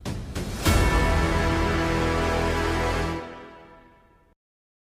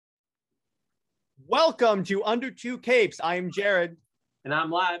Welcome to Under Two Capes. I'm Jared. And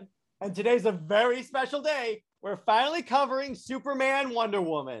I'm Lad. And today's a very special day. We're finally covering Superman Wonder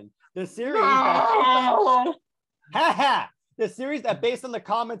Woman. The series the series that based on the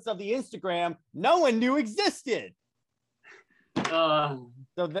comments of the Instagram, no one knew existed. So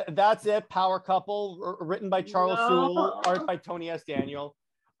that's it. Power couple, written by Charles Soule, art by Tony S. Daniel.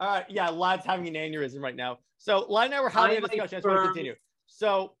 All right, yeah, Lad's having an aneurysm right now. So Lad and I were having a discussion. I just want to continue.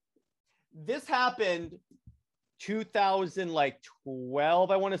 So this happened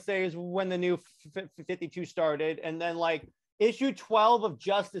 2012, I want to say, is when the new 52 started. And then like issue 12 of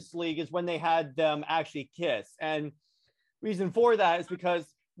Justice League is when they had them actually kiss. And reason for that is because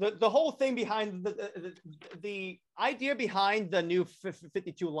the whole thing behind the idea behind the new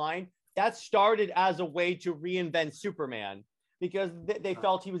 52 line, that started as a way to reinvent Superman, because they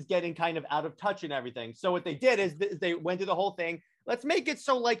felt he was getting kind of out of touch and everything. So what they did is they went through the whole thing. Let's make it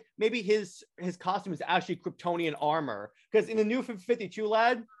so like maybe his costume is actually Kryptonian armor. Because in the new 52,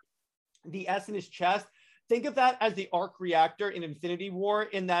 Lad, the S in his chest, think of that as the arc reactor in Infinity War,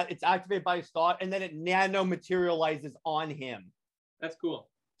 in that it's activated by his thought and then it nano materializes on him. That's cool.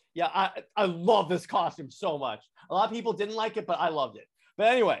 Yeah, I love this costume so much. A lot of people didn't like it, but I loved it. But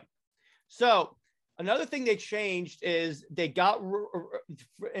anyway, so another thing they changed is they got,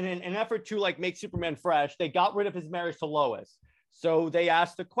 in an effort to like make Superman fresh, they got rid of his marriage to Lois. So they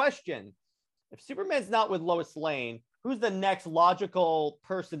asked the question, if Superman's not with Lois Lane, who's the next logical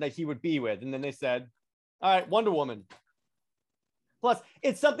person that he would be with? And then they said, all right, Wonder Woman. Plus,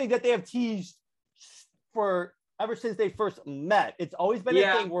 it's something that they have teased for ever since they first met. It's always been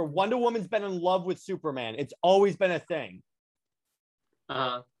a thing where Wonder Woman's been in love with Superman. It's always been a thing.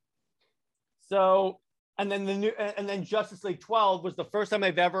 So, and then Justice League 12 was the first time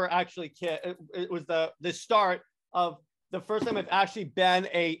I've ever actually it was the start of the first time I've actually been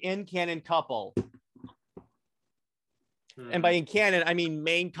a in-canon couple. And by in canon, I mean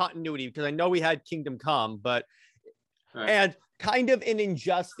main continuity, because I know we had Kingdom Come, but and kind of in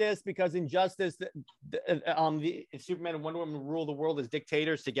Injustice, because Injustice, the Superman and Wonder Woman rule the world as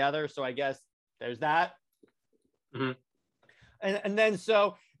dictators together. So I guess there's that. And then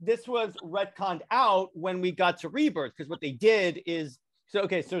so this was retconned out when we got to Rebirth, because what they did is so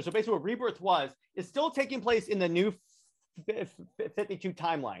basically what Rebirth was is still taking place in the new 52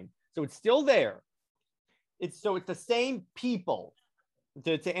 timeline. So it's still there. It's the same people.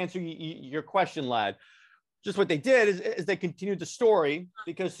 To answer your question, Lad, just what they did is they continued the story,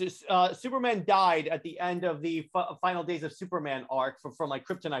 because Superman died at the end of the final days of Superman arc from like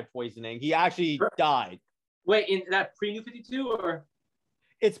kryptonite poisoning. He actually died. Wait, in that pre-New 52 or?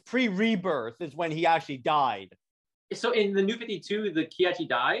 It's pre-Rebirth is when he actually died. So in the New 52, he actually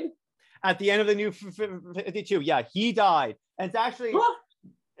died? At the end of the New 52, yeah, he died. And it's actually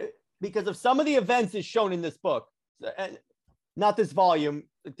because of some of the events is shown in this book, and not this volume,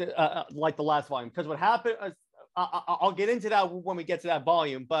 like the last volume. Because what happened, I'll get into that when we get to that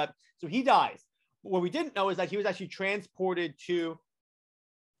volume. But so he dies. What we didn't know is that he was actually transported to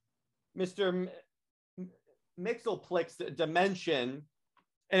Mr. Mxyzptlk's dimension,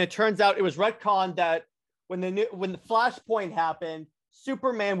 and it turns out it was retconned that when the Flashpoint happened,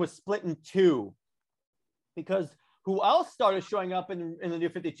 Superman was split in two, because who else started showing up in the New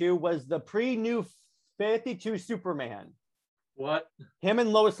 52 was the pre-New 52 Superman. What? Him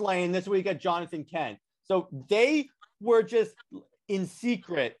and Lois Lane. This week at Jonathan Kent. So they were just in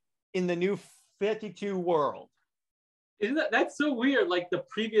secret in the New 52 world. Isn't that's so weird? Like the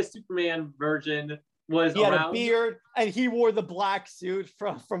previous Superman version was he had a beard and he wore the black suit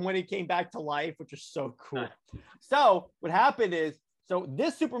from when he came back to life, which is so cool. So what happened is, so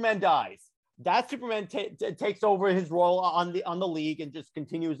this Superman dies. That Superman takes over his role on the League and just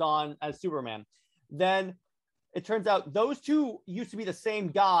continues on as Superman. Then it turns out those two used to be the same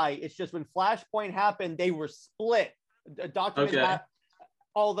guy. It's just when Flashpoint happened, they were split.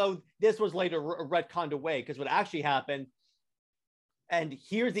 Although this was later retconned away, because what actually happened, and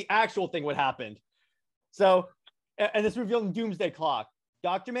here's the actual thing what happened. So, and this revealed in Doomsday Clock.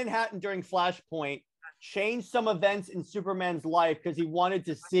 Dr. Manhattan during Flashpoint changed some events in Superman's life because he wanted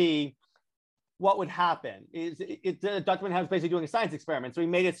to see what would happen. Dr. Manhattan was basically doing a science experiment. So he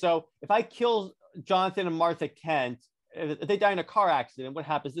made it so if I kill Jonathan and Martha Kent, if they die in a car accident, what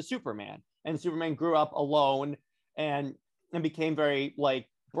happens to Superman? And Superman grew up alone and became very like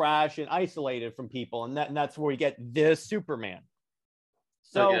brash and isolated from people. And that's where we get this Superman.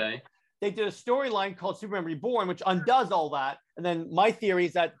 So they did a storyline called Superman Reborn, which undoes all that. And then my theory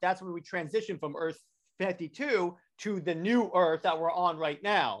is that that's when we transition from Earth 52 to the new Earth that we're on right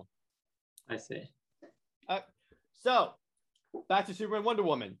now. I see. So back to Superman Wonder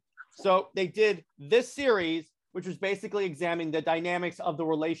Woman. So they did this series, which was basically examining the dynamics of the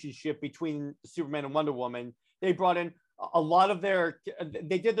relationship between Superman and Wonder Woman. They brought in a lot of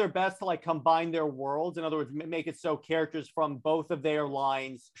they did their best to like combine their worlds. In other words, make it so characters from both of their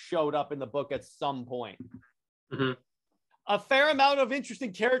lines showed up in the book at some point. Mm-hmm. A fair amount of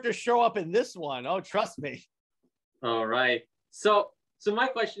interesting characters show up in this one. Oh, trust me. All right. So my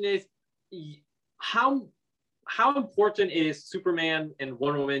question is, how important is Superman and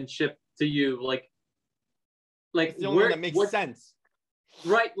Wonder Woman ship to you? Like it's the only one that makes sense.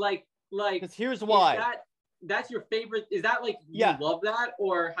 Right. Like, because here's why. That's your favorite? Is that like you love that,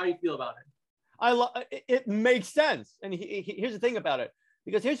 or how do you feel about it? I love it. Makes sense. And here's the thing about it,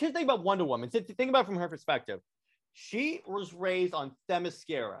 because here's the thing about Wonder Woman. So think about it from her perspective. She was raised on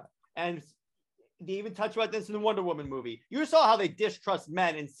Themyscira, and they even touch about this in the Wonder Woman movie. You saw how they distrust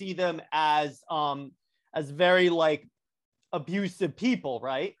men and see them as very like abusive people,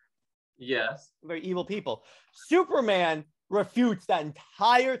 right? Yes. Very evil people. Superman refutes that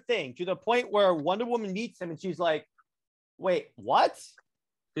entire thing to the point where Wonder Woman meets him and she's like, wait, what?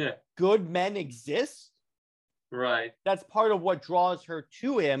 Yeah. Good men exist? Right. That's part of what draws her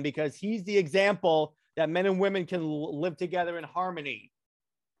to him, because he's the example that men and women can live together in harmony.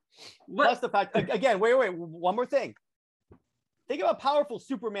 Plus the fact, again, wait, one more thing. Think about how powerful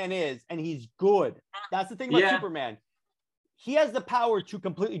Superman is, and he's good. That's the thing about Superman. He has the power to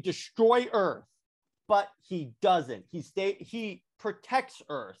completely destroy Earth, but he doesn't. He protects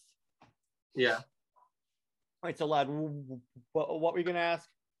Earth. Yeah. All right, so lad, what were you gonna ask?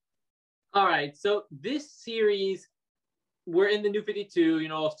 All right, so this series, we're in the New 52.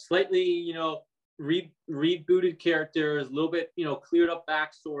 Slightly, rebooted characters, a little bit, cleared up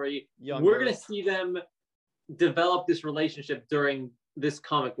backstory. Younger. We're gonna see them develop this relationship during this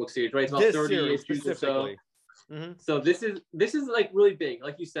comic book series, right? It's about 30 issues or so. Mm-hmm. So this is like really big,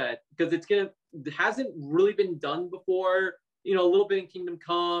 like you said, because it hasn't really been done before. A little bit in Kingdom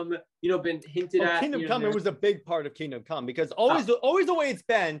Come, been hinted at. Kingdom Come, it was a big part of Kingdom Come, because always the way it's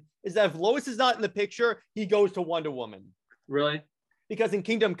been is that if Lois is not in the picture, he goes to Wonder Woman. Really? Because in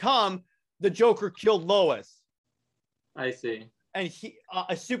Kingdom Come, the Joker killed Lois. I see. And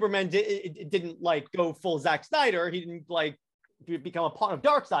Superman didn't like go full Zack Snyder. He didn't like become a pawn of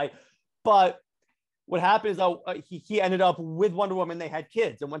Darkseid. But what happened is he ended up with Wonder Woman. They had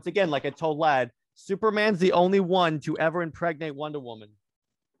kids. And once again, like I told Lad, Superman's the only one to ever impregnate Wonder Woman.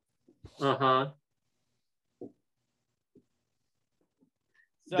 Uh-huh.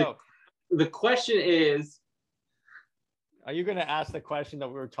 So the question is, are you going to ask the question that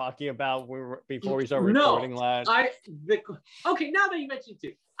we were talking about before we started recording, Lad? Okay, now that you mentioned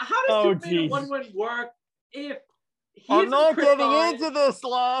it, how does Superman and Wonder Woman work if I'm not getting into this,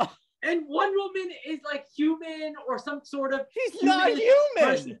 Lad? And Wonder Woman is like human or some sort of... She's not human!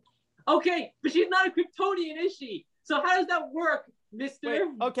 Person. Okay, but she's not a Kryptonian, is she? So how does that work, mister? Wait,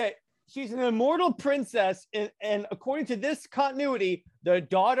 okay, she's an immortal princess, and according to this continuity, the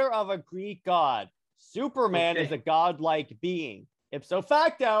daughter of a Greek god. Superman is a godlike being. Ipso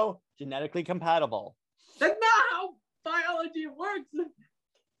facto, genetically compatible. That's not how biology works.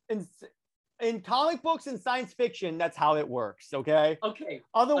 In comic books and science fiction, that's how it works, okay? Okay.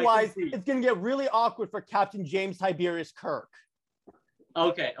 Otherwise, it's going to get really awkward for Captain James Tiberius Kirk.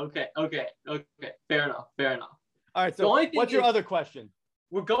 Okay. Fair enough. All right, so what's your other question?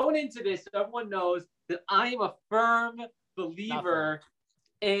 We're going into this so everyone knows that I am a firm believer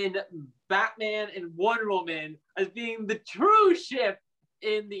in Batman and Wonder Woman as being the true ship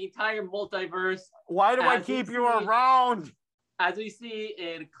in the entire multiverse. Why do I keep you around? As we see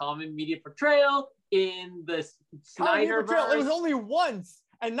in common media portrayal, in the Snyderverse. It was only once,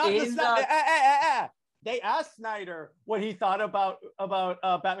 and not They asked Snyder what he thought about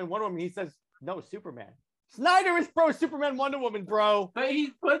Batman Wonder Woman. He says, no, Superman. Snyder is pro Superman Wonder Woman, bro. But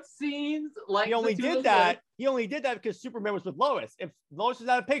he put scenes like he only did that. He only did that because Superman was with Lois. If Lois was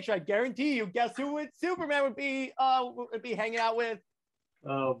out of picture, I guarantee you, guess who Superman would be hanging out with?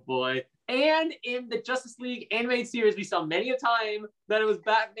 Oh boy. And in the Justice League animated series, we saw many a time that it was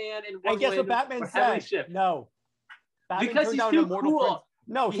Batman and Wonder Woman. And guess what Batman said? No. Batman because he's too cool.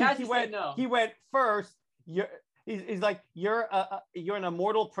 No, he went first. He's like, you're an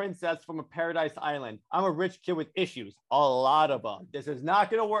immortal princess from a paradise island. I'm a rich kid with issues, a lot of them. This is not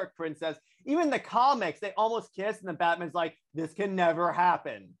gonna work, princess. Even the comics, they almost kiss, and the Batman's like, this can never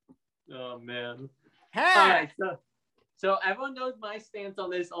happen. Oh man. Hey. All right, so everyone knows my stance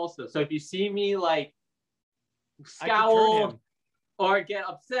on this also. So if you see me like scowl or get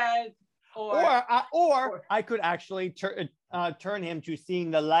upset, or I could actually turn him to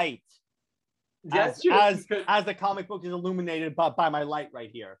seeing the light. That's true. As the comic book is illuminated by my light right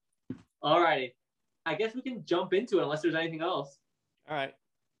here. All right. I guess we can jump into it unless there's anything else. All right.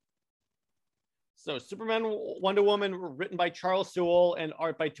 So Superman, Wonder Woman, written by Charles Soule and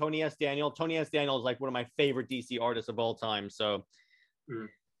art by Tony S. Daniel. Tony S. Daniel is like one of my favorite DC artists of all time. So, all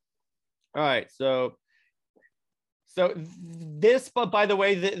right. So this, but by the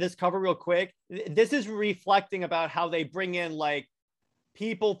way, this cover real quick, this is reflecting about how they bring in like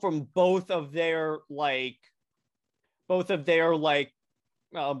people from both of their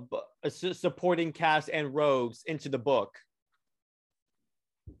supporting cast and rogues into the book.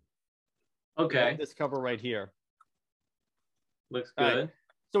 Okay. This cover right here. Looks good. Right.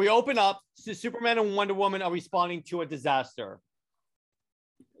 So we open up. So Superman and Wonder Woman are responding to a disaster.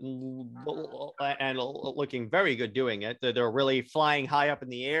 And looking very good doing it. They're really flying high up in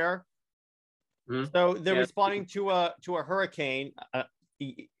the air. So they're responding to a hurricane. A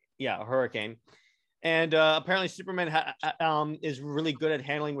hurricane. And apparently Superman is really good at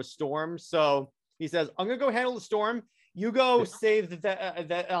handling with storms. So he says, I'm going to go handle the storm. You go save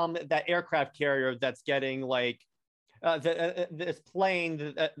that aircraft carrier that's getting like this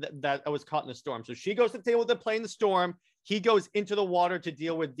plane that was caught in the storm. So she goes to deal with the plane in the storm. He goes into the water to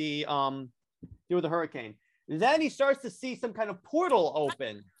deal with the hurricane. Then he starts to see some kind of portal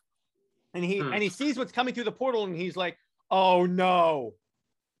open. And he sees what's coming through the portal, and he's like, oh no.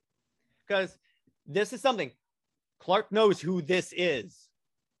 Because this is something. Clark knows who this is.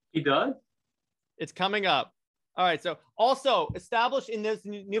 He does? It's coming up. All right. So also established in this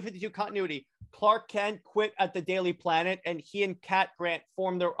New 52 continuity, Clark Kent quit at the Daily Planet, and he and Cat Grant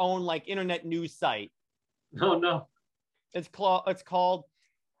formed their own like internet news site. Oh no. It's called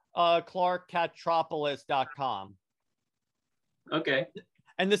ClarkCatropolis.com. Okay.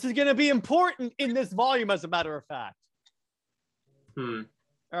 And this is going to be important in this volume, as a matter of fact. All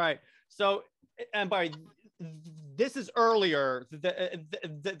right. So, and by this is earlier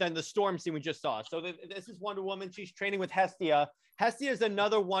than the storm scene we just saw. So this is Wonder Woman. She's training with Hestia. Hestia is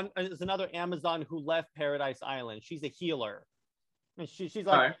another Amazon who left Paradise Island. She's a healer. And she's like,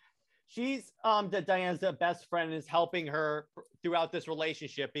 right. She's Diana's best friend, and is helping her throughout this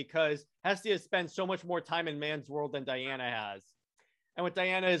relationship because Hestia spends so much more time in man's world than Diana has. And what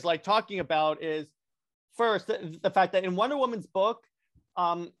Diana is like talking about is first the fact that in Wonder Woman's book,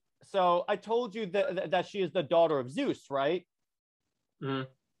 so I told you that she is the daughter of Zeus, right? So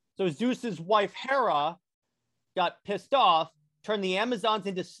Zeus's wife Hera got pissed off, turned the Amazons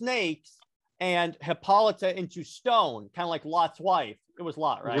into snakes, and Hippolyta into stone, kind of like Lot's wife. It was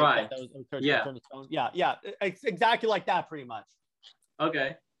Lot, right? Right. That was yeah. It's exactly like that, pretty much.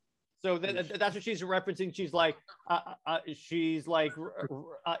 Okay. So that's what she's referencing. She's like, it's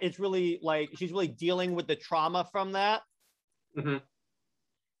really like she's really dealing with the trauma from that. And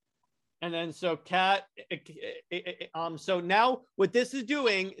then so Cat, so now what this is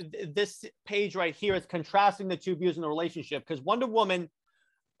doing, this page right here is contrasting the two views in the relationship, because Wonder Woman,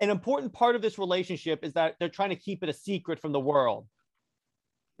 an important part of this relationship is that they're trying to keep it a secret from the world.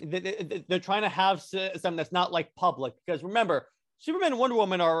 They're trying to have something that's not like public, because remember, Superman and Wonder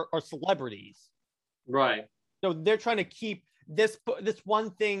Woman are celebrities. Right. So they're trying to keep this one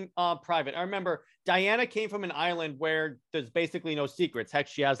thing private. I remember Diana came from an island where there's basically no secrets. Heck,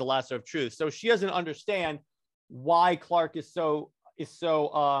 she has the lasso of truth. So she doesn't understand why Clark is so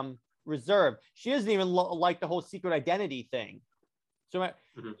reserved. She doesn't even like the whole secret identity thing. So,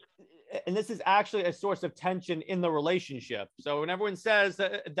 and this is actually a source of tension in the relationship. So when everyone says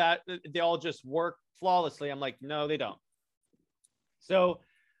that they all just work flawlessly, I'm like, no, they don't. So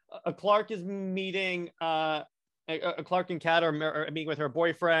Clark is meeting, Clark and Kat are meeting with her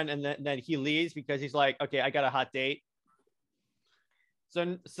boyfriend, and then he leaves because he's like, okay, I got a hot date.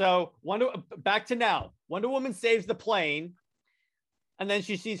 So back to now. Wonder Woman saves the plane, and then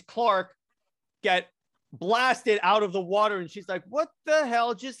she sees Clark get blasted out of the water, and she's like, what the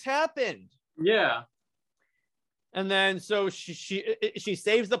hell just happened? Yeah. And then so she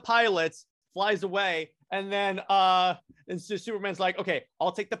saves the pilots, flies away, and then and so Superman's like, okay,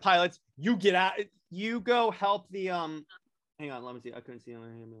 I'll take the pilots, you get out, you go help the hang on, let me see, I couldn't see on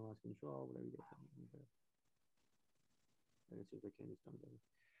him, I lost control, whatever you get.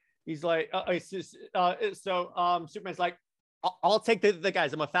 He's like Superman's like, I'll take the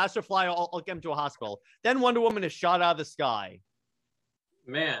guys. I'm a faster flyer. I'll get him to a hospital. Then Wonder Woman is shot out of the sky.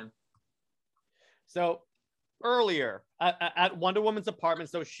 Man. So earlier at Wonder Woman's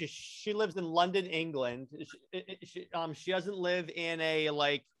apartment. So she lives in London, England. She doesn't live in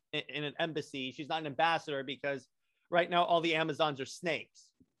in an embassy. She's not an ambassador because right now all the Amazons are snakes.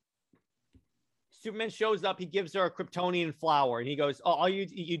 Superman shows up. He gives her a Kryptonian flower, and he goes, "Oh, all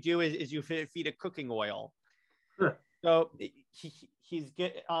you do is you feed it cooking oil." So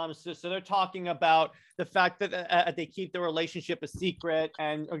so they're talking about the fact that they keep the relationship a secret,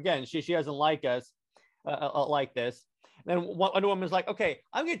 and again, she doesn't like us like this. Then Wonder Woman's like, okay,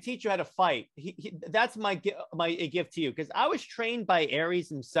 I'm going to teach you how to fight. That's my gift to you, because I was trained by Ares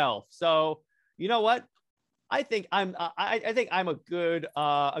himself. So you know what? I think I'm a good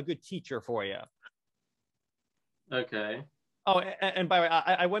teacher for you. Okay. Oh, and by the way,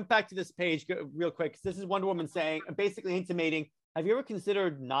 I went back to this page real quick. This is Wonder Woman saying, basically intimating, have you ever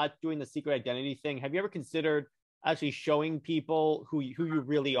considered not doing the secret identity thing? Have you ever considered actually showing people who you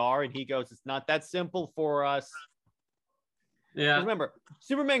really are? And he goes, it's not that simple for us. Yeah. Remember,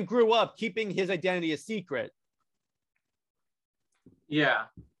 Superman grew up keeping his identity a secret. Yeah.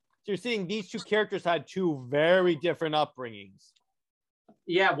 So you're seeing these two characters had two very different upbringings.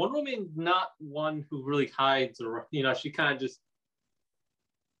 Yeah, Wonder Woman, not one who really hides, or she kind of just,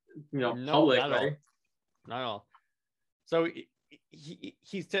 public, right? Not at all. So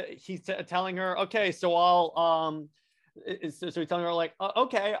he's telling her, okay, so I'll so he's telling her like,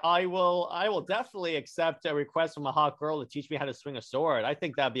 okay, I will definitely accept a request from a hot girl to teach me how to swing a sword. I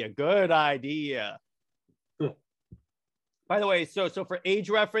think that'd be a good idea. By the way, so for age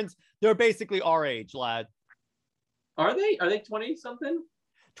reference, they're basically our age, lad. Are they 20 something?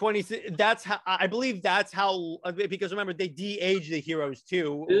 20. That's how I believe. That's how, because remember, they de-age the heroes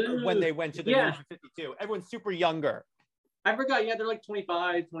too. Ooh, when they went to the New 52. Everyone's super younger. I forgot. Yeah, they're like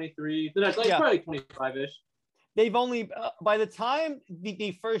 25, 23. They're like probably 25-ish. They've only by the time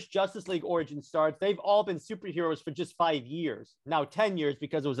the first Justice League origin starts, they've all been superheroes for just 5 years. Now 10 years,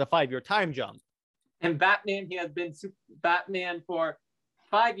 because it was a 5-year time jump. And Batman, he has been Batman for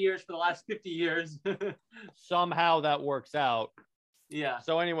 5 years for the last 50 years. Somehow that works out. Yeah.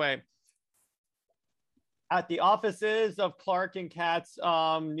 So anyway, at the offices of Clark and Kat's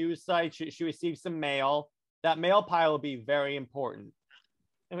news site, she receives some mail. That mail pile will be very important.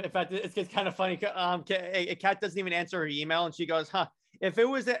 In fact, it's kind of funny. Kat doesn't even answer her email, and she goes, "Huh? If it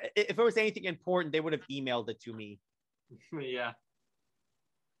was anything important, they would have emailed it to me." Yeah.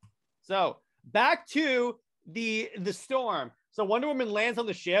 So back to the storm. So Wonder Woman lands on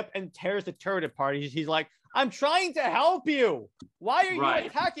the ship and tears the turret apart. He's like, I'm trying to help you. Why are you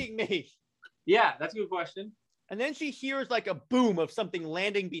attacking me? Yeah, that's a good question. And then she hears like a boom of something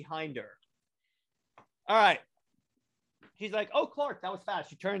landing behind her. All right. She's like, oh, Clark, that was fast.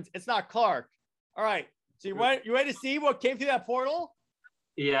 She turns, it's not Clark. All right. So you ready to see what came through that portal?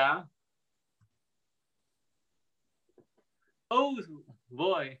 Yeah. Oh,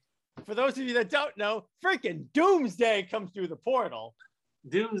 boy. For those of you that don't know, freaking Doomsday comes through the portal.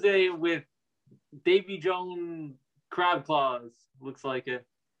 Doomsday with Davy Jones crab claws, looks like it.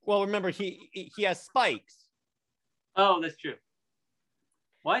 Well, remember, he has spikes. Oh, that's true.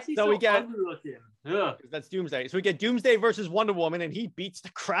 Why is he so ugly looking? Ugh. That's Doomsday. So we get Doomsday versus Wonder Woman, and he beats the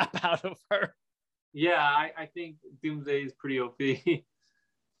crap out of her. Yeah, I think Doomsday is pretty OP.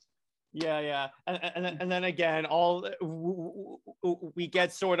 Yeah. And then again, we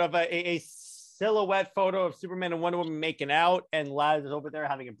get sort of a silhouette photo of Superman and Wonder Woman making out, and Laz is over there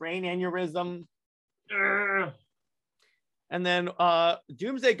having a brain aneurysm. And then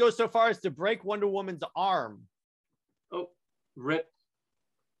Doomsday goes so far as to break Wonder Woman's arm. Oh, rip.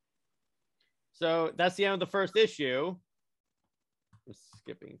 So that's the end of the first issue. I'm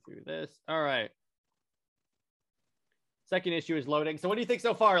skipping through this. All right. Second issue is loading. So what do you think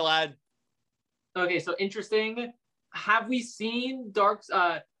so far, lad? Okay, so interesting. Have we seen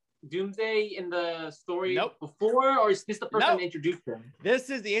Doomsday in the story before, or is this the first time they introduced him? This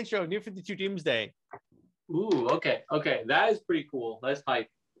is the intro of New 52 Doomsday. Ooh, okay. That is pretty cool. That's hype.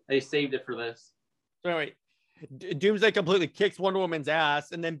 They saved it for this. So anyway, Doomsday completely kicks Wonder Woman's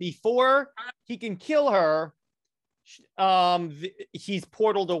ass, and then before he can kill her, he's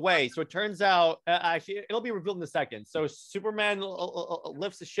portaled away. So it turns out, actually, it'll be revealed in a second. So Superman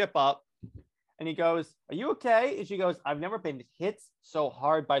lifts the ship up, and he goes, "Are you okay?" And she goes, "I've never been hit so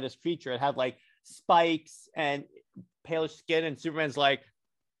hard by this creature. It had like spikes and palish skin." And Superman's like,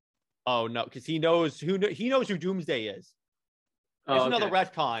 "Oh no," because he knows who Doomsday is. There's another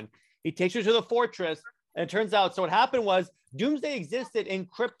retcon. He takes her to the fortress, and it turns out, so what happened was Doomsday existed in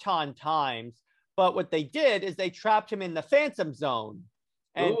Krypton times, but what they did is they trapped him in the Phantom Zone,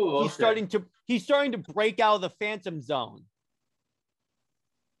 and he's starting to break out of the Phantom Zone.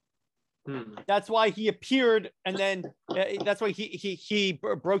 That's why he appeared, and then that's why he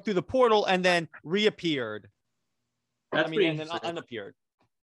broke through the portal and then reappeared. And then unappeared.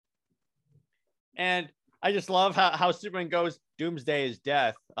 And I just love how Superman goes, Doomsday is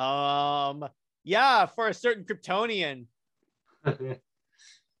death. Yeah, for a certain Kryptonian.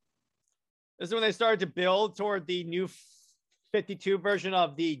 This is when they started to build toward the new 52 version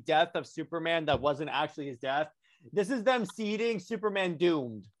of the death of Superman that wasn't actually his death. This is them seeding Superman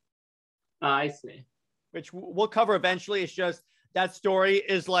Doomed. I see. Which we'll cover eventually. It's just that story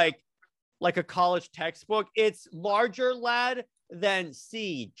is like a college textbook. It's larger, lad, than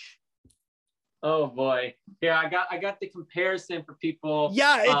Siege. Oh boy. Here, I got the comparison for people.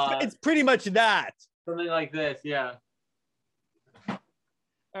 Yeah, it's pretty much that. Something like this, yeah. All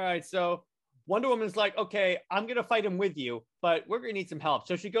right, so Wonder Woman's like, okay, I'm going to fight him with you, but we're going to need some help.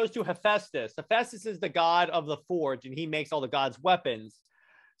 So she goes to Hephaestus. Hephaestus is the god of the forge, and he makes all the gods' weapons.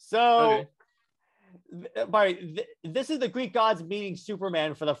 So, this is the Greek gods meeting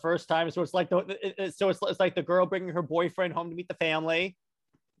Superman for the first time. So it's like it's like the girl bringing her boyfriend home to meet the family.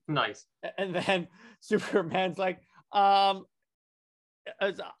 Nice. And then Superman's like, I'm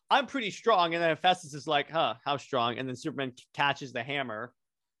pretty strong. And then Hephaestus is like, huh, how strong? And then Superman catches the hammer.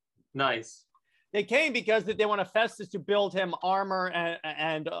 Nice. They came because they want Hephaestus to build him armor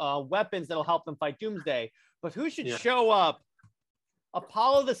and weapons that'll help them fight Doomsday. But who should show up?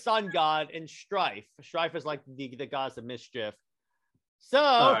 Apollo, the sun god, and Strife. Strife is like the gods of mischief.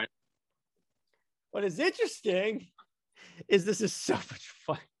 So, what is interesting is this is so much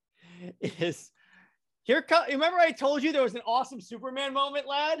fun. Remember I told you there was an awesome Superman moment,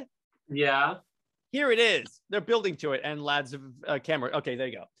 lad? Yeah. Here it is. They're building to it, and lad's camera. Okay, there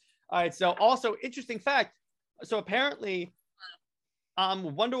you go. All right. So also interesting fact. So apparently,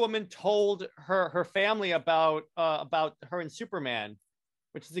 Wonder Woman told her family about her and Superman,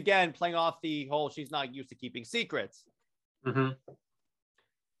 which is again playing off the whole she's not used to keeping secrets. Mm-hmm.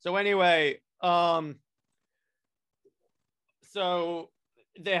 So anyway, so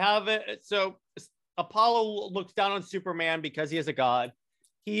they have it. So Apollo looks down on Superman because he is a god.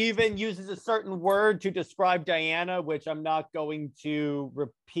 He even uses a certain word to describe Diana, which I'm not going to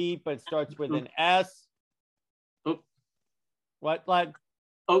repeat, but it starts with an S. Oh. What, lad?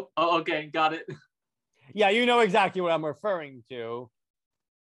 Oh, okay, got it. Yeah, you know exactly what I'm referring to.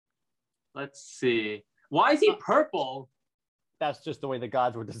 Let's see. Why is he purple? That's just the way the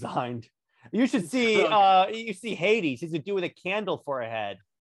gods were designed. You should see. You see Hades. He's a dude with a candle for a head,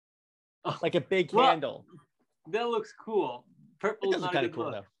 like a big candle. That looks cool. Purple is kind of cool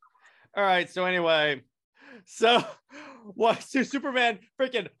though. All right. So anyway, so Superman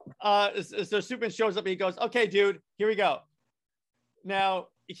freaking so Superman shows up and he goes, "Okay, dude, here we go." Now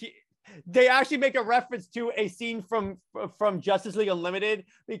they actually make a reference to a scene from Justice League Unlimited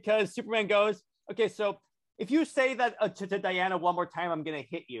because Superman goes, "Okay, so if you say that to Diana one more time, I'm gonna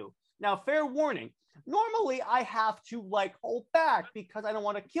hit you." Now, fair warning. Normally, I have to like hold back because I don't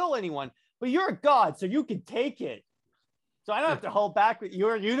want to kill anyone. But you're a god, so you can take it. So I don't have to hold back with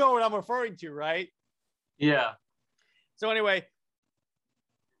you. You know what I'm referring to, right? Yeah. So anyway,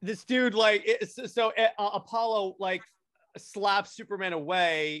 this dude Apollo like slaps Superman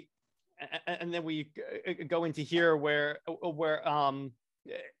away, and then we go into here where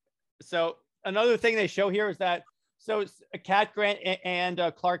so another thing they show here is that Cat Grant and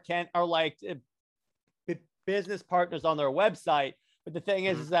Clark Kent are like business partners on their website. But the thing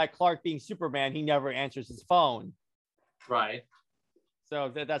is that Clark, being Superman, he never answers his phone. Right.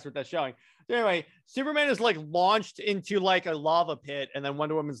 So that's what that's showing. So anyway, Superman is like launched into like a lava pit, and then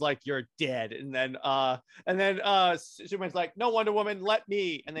Wonder Woman's like, "You're dead." And then Superman's like, "No, Wonder Woman, let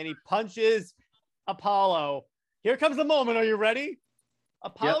me." And then he punches Apollo. Here comes the moment. Are you ready?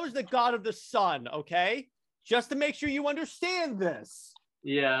 Apollo is the god of the sun. Okay, just to make sure you understand this.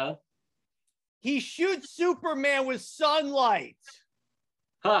 Yeah. He shoots Superman with sunlight.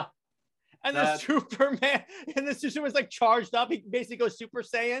 Huh. And the Superman's like charged up. He basically goes Super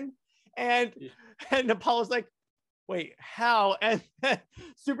Saiyan. And Apollo's like, wait, how? And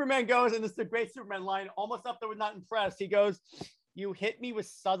Superman goes, and this is a great Superman line, almost up there with not impressed. He goes, "You hit me with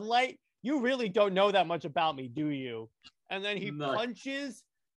sunlight? You really don't know that much about me, do you?" And then he punches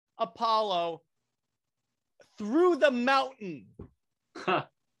Apollo through the mountain. Huh.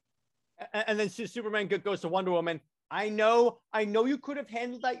 And then Superman goes to Wonder Woman. I know you could have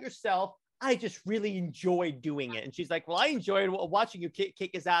handled that yourself. I just really enjoyed doing it. And she's like, well, I enjoyed watching you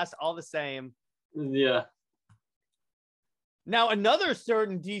kick his ass all the same. Yeah. Now, another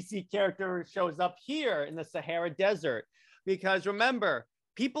certain DC character shows up here in the Sahara Desert. Because remember,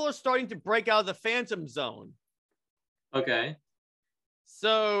 people are starting to break out of the Phantom Zone. Okay.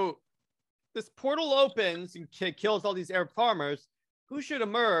 So this portal opens and kills all these Arab farmers. Who should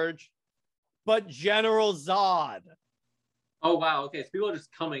emerge but General Zod? Oh, wow. Okay, so people are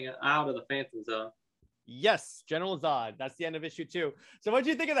just coming out of the Phantom Zone. Yes, General Zod. That's the end of issue 2. So what do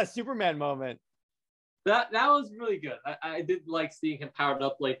you think of that Superman moment? That was really good. I did like seeing him powered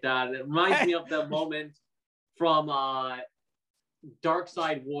up like that. It reminds me of the moment from Dark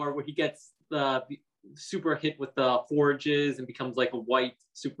Side War where he gets the super hit with the forges and becomes like a white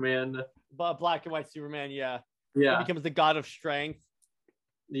Superman. But black and white Superman, yeah. Yeah. He becomes the god of strength.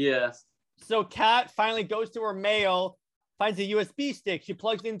 Yes. So Kat finally goes to her mail, finds a USB stick. She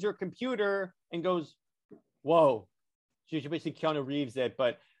plugs it into her computer and goes, whoa. She basically Keanu Reeves it.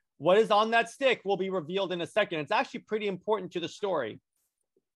 But what is on that stick will be revealed in a second. It's actually pretty important to the story.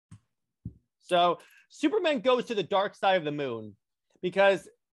 So Superman goes to the dark side of the moon because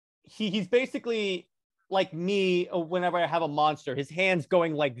he's basically like me whenever I have a monster. His hand's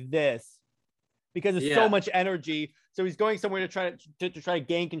going like this because it's so much energy. So he's going somewhere to try to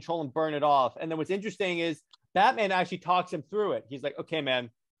gain control and burn it off. And then what's interesting is Batman actually talks him through it. He's like, okay, man,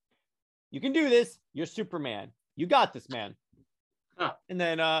 you can do this. You're Superman. You got this, man. Huh. And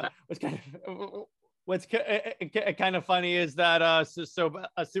then what's kind of funny is that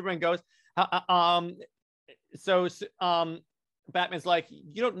Superman goes, Batman's like,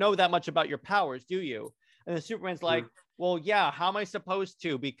 you don't know that much about your powers, do you? And then Superman's like, well, yeah, how am I supposed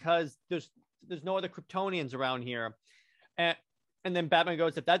to? Because there's no other Kryptonians around here. And then Batman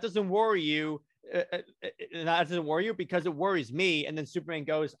goes, if that doesn't worry you, because it worries me. And then Superman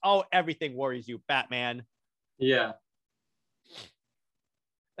goes, oh, everything worries you, Batman. Yeah.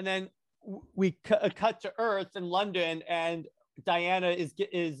 And then we cut to Earth in London, and Diana is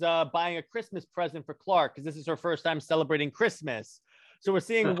buying a Christmas present for Clark because this is her first time celebrating Christmas. So we're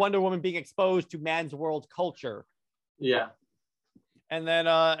seeing Wonder Woman being exposed to man's world culture. Yeah. And then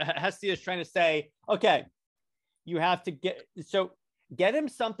Hestia is trying to say, okay, you have to get him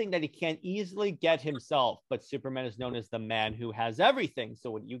something that he can't easily get himself. But Superman is known as the man who has everything. So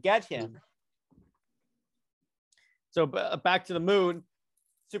when you get him. So back to the moon,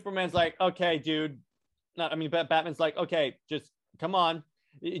 Superman's like, okay, dude. Batman's like, okay, just come on.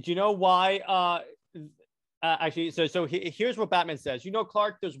 Do you know why? Here's what Batman says. You know,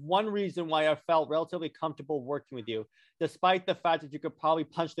 Clark, there's one reason why I felt relatively comfortable working with you, despite the fact that you could probably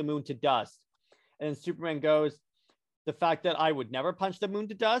punch the moon to dust. And then Superman goes, the fact that I would never punch the moon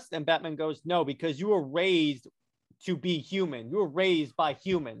to dust? And Batman goes, no, because you were raised to be human. You were raised by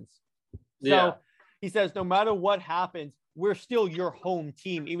humans. So he says, no matter what happens, we're still your home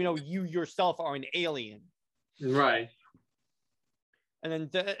team, even though you yourself are an alien. Right.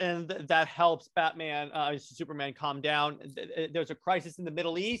 And then that helps Superman calm down. There's a crisis in the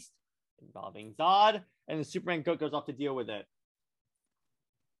Middle East involving Zod, and then Superman goes off to deal with it.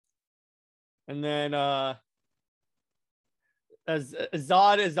 And then it's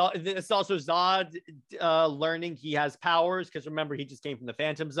also Zod learning he has powers because remember he just came from the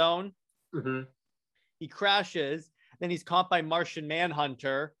Phantom Zone. Mm-hmm. He crashes. Then he's caught by Martian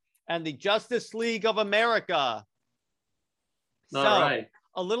Manhunter and the Justice League of America. All right.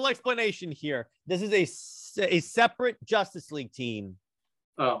 A little explanation here. This is a separate Justice League team.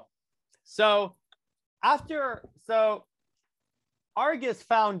 Oh. So Argus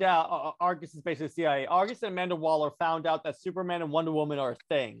found out, Argus is basically CIA. Argus and Amanda Waller found out that Superman and Wonder Woman are a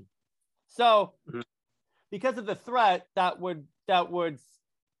thing. So because of the threat that would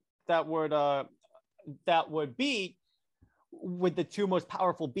be with the two most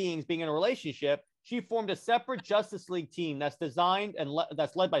powerful beings being in a relationship, she formed a separate Justice League team that's designed and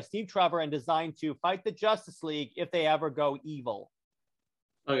that's led by Steve Trevor and designed to fight the Justice League if they ever go evil.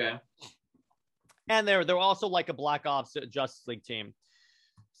 Okay. And they're also like a Black Ops Justice League team.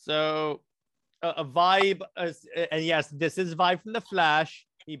 So a Vibe, and yes, this is Vibe from the Flash.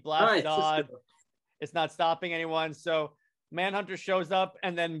 He blasts Zod. It's not stopping anyone. So Manhunter shows up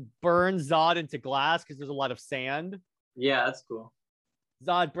and then burns Zod into glass because there's a lot of sand. Yeah, that's cool.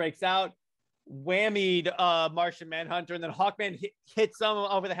 Zod breaks out, whammied Martian Manhunter, and then Hawkman hits him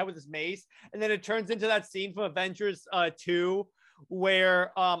over the head with his mace. And then it turns into that scene from Avengers 2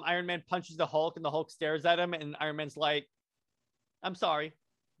 where Iron Man punches the Hulk and the Hulk stares at him and Iron Man's like, I'm sorry.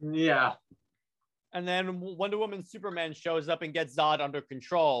 Yeah. And then Wonder Woman Superman shows up and gets Zod under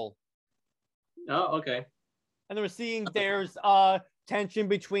control. Oh, okay. And then we're seeing there's tension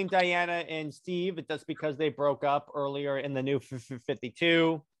between Diana and Steve. That's because they broke up earlier in the New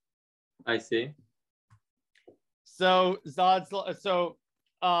 52. I see. So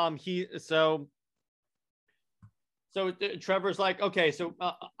Trevor's like, okay, so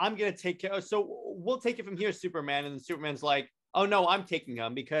I'm gonna take care. So we'll take it from here, Superman. And Superman's like, oh no, I'm taking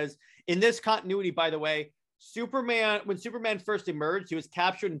him because in this continuity, by the way, when Superman first emerged, he was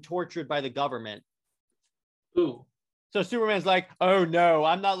captured and tortured by the government. Ooh. So Superman's like, oh no,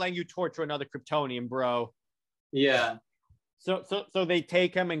 I'm not letting you torture another Kryptonian, bro. Yeah. So they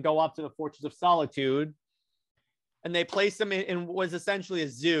take him and go up to the Fortress of Solitude, and they place him in what was essentially a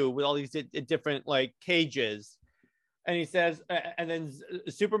zoo with all these different like cages. And he says, and then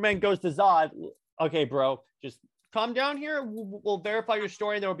Superman goes to Zod, okay, bro, just calm down here. We'll verify your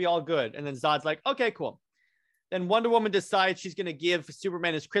story and it'll be all good. And then Zod's like, okay, cool. Then Wonder Woman decides she's going to give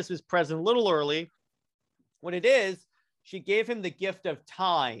Superman his Christmas present a little early. What it is, she gave him the gift of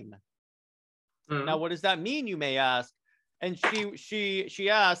time. Now, what does that mean, you may ask? And she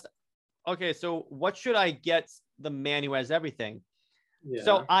asked, okay, so what should I get the man who has everything? Yeah.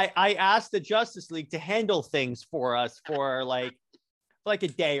 So I asked the Justice League to handle things for us for like a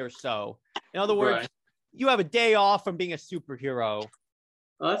day or so. In other words, you have a day off from being a superhero.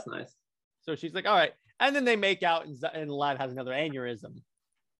 Oh, that's nice. So she's like, all right. And then they make out and Lad has another aneurysm.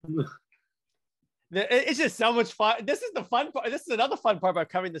 It's just so much fun. This is the fun part. This is another fun part about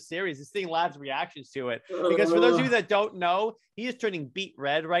covering the series is seeing Lad's reactions to it. Because for those of you that don't know, he is turning beet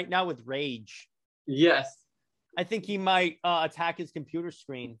red right now with rage. Yes. I think he might attack his computer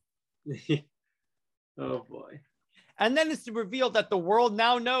screen. Oh, boy. And then it's revealed that the world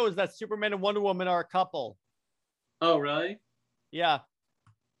now knows that Superman and Wonder Woman are a couple. Oh, really? Yeah.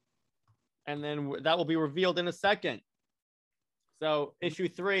 And then that will be revealed in a second. So, issue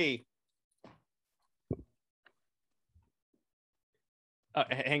 3.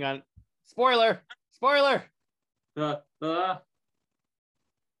 Hang on. Spoiler. Hang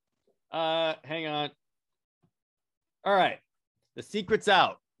on. All right. The secret's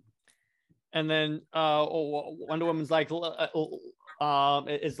out. And then Wonder Woman's like, Wonder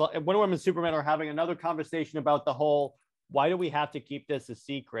Woman and Superman are having another conversation about the whole, why do we have to keep this a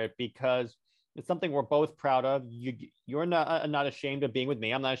secret? Because it's something we're both proud of. You're not ashamed of being with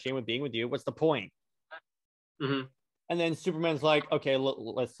me. I'm not ashamed of being with you. What's the point? Mm-hmm. And then Superman's like, okay,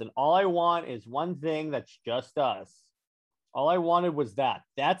 listen, all I want is one thing that's just us. All I wanted was that.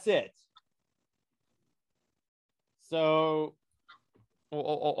 That's it. So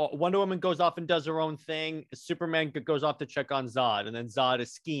Wonder Woman goes off and does her own thing. Superman goes off to check on Zod, and then Zod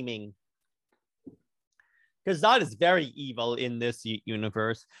is scheming. Because Zod is very evil in this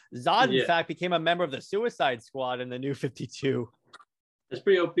universe. Zod, in fact, became a member of the Suicide Squad in the New 52. That's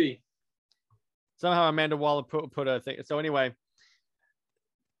pretty OP. Somehow Amanda Waller put a thing. So anyway,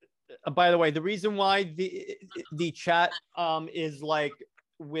 by the way, the reason why the chat is like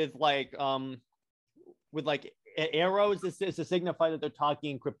with arrows is to signify that they're talking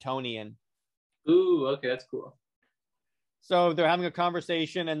in Kryptonian. Ooh, okay, that's cool. So they're having a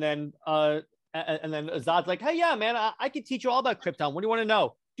conversation, and then Zod's like, "Hey, yeah, man, I can teach you all about Krypton. What do you want to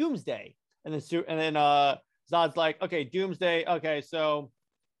know? Doomsday." And then Zod's like, "Okay, Doomsday. Okay, so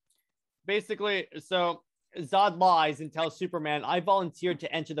basically, Zod lies and tells Superman, I volunteered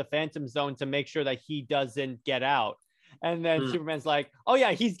to enter the Phantom Zone to make sure that he doesn't get out." And then Superman's like, oh,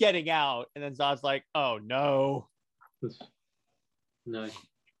 yeah, he's getting out. And then Zod's like, oh, no. Nice.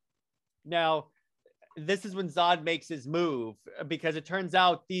 Now, this is when Zod makes his move, because it turns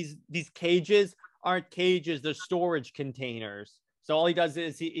out these cages aren't cages. They're storage containers. So all he does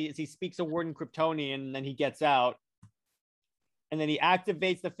is he speaks a word in Kryptonian, and then he gets out. And then he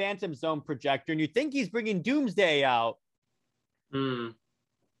activates the Phantom Zone projector, and you think he's bringing Doomsday out.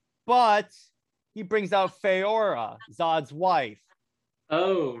 But he brings out Faora, Zod's wife.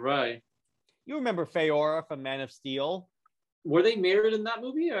 Oh, right. You remember Faora from Man of Steel? Were they married in that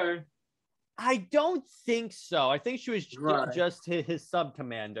movie, or? I don't think so. I think she was just his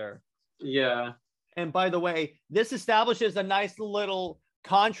sub-commander. Yeah. And by the way, this establishes a nice little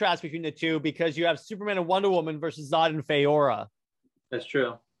contrast between the two, because you have Superman and Wonder Woman versus Zod and Faora. That's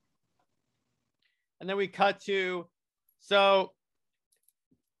true. And then we cut to, so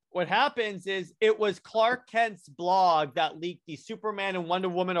what happens is it was Clark Kent's blog that leaked the Superman and Wonder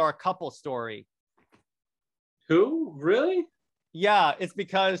Woman are a couple story. Who? Really? Yeah, it's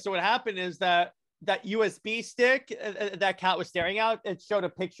because, so what happened is that USB stick that Cat was staring at, it showed a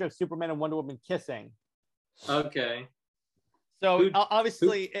picture of Superman and Wonder Woman kissing. Okay. So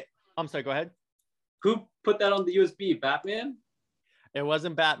obviously, I'm sorry, go ahead. Who put that on the USB? Batman? It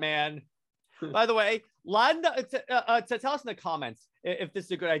wasn't Batman. By the way, Lad, to tell us in the comments if this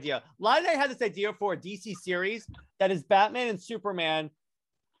is a good idea. Lad and I had this idea for a DC series that is Batman and Superman.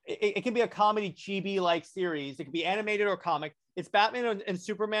 It can be a comedy chibi-like series. It can be animated or comic. It's Batman and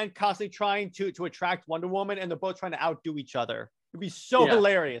Superman constantly trying to attract Wonder Woman, and they're both trying to outdo each other. It'd be so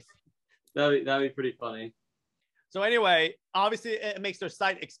hilarious. That'd be pretty funny. So anyway, obviously it makes their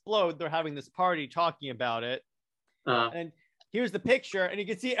site explode. They're having this party talking about it. And here's the picture, and you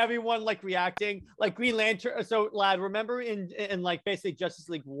can see everyone like reacting, like Green Lantern. So, Lad, remember in like basically Justice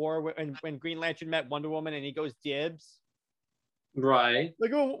League War when Green Lantern met Wonder Woman and he goes dibs? Right.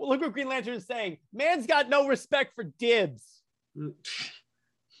 Look what Green Lantern is saying. Man's got no respect for dibs.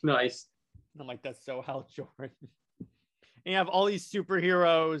 Nice. I'm like, that's so Hal Jordan. And you have all these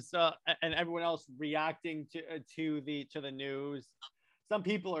superheroes and everyone else reacting to the news. Some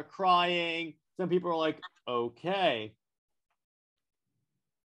people are crying. Some people are like, okay.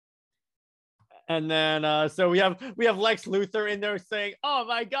 And then so we have Lex Luthor in there saying, "Oh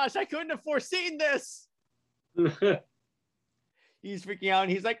my gosh, I couldn't have foreseen this." He's freaking out,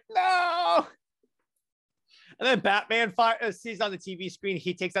 and he's like, "No!" And then Batman sees on the TV screen.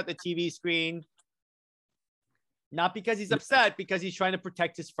 He takes out the TV screen, not because he's upset, because he's trying to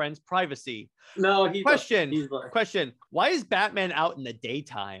protect his friend's privacy. No, question. Why is Batman out in the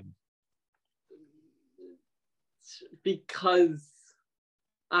daytime? Because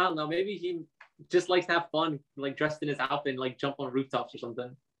I don't know. Maybe he just likes to have fun, like dressed in his outfit, and, like jump on rooftops or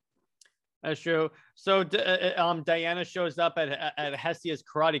something. That's true. So Diana shows up at Hestia's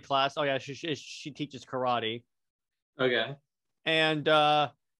karate class. Oh yeah, she teaches karate. Okay. And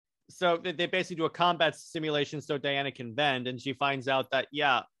so they basically do a combat simulation so Diana can bend, and she finds out that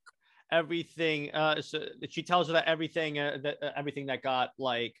everything. So she tells her that everything that got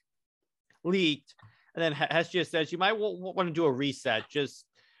like leaked, and then Hestia says you might want to do a reset, just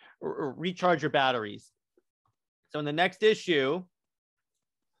recharge your batteries. So in the next issue,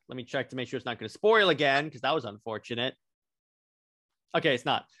 let me check to make sure it's not going to spoil again, because that was unfortunate. Okay, it's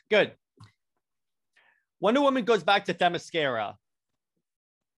not. Good. Wonder Woman goes back to Themyscira.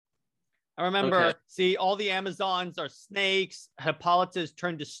 I remember, see, all the Amazons are snakes. Hippolyta is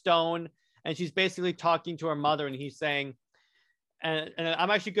turned to stone, and she's basically talking to her mother, and he's saying, and I'm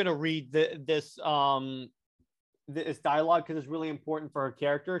actually going to read this dialogue because it's really important for her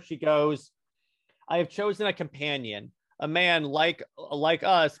character. She goes, "I have chosen a companion, a man like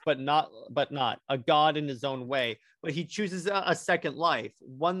us, but not a god in his own way. But he chooses a second life,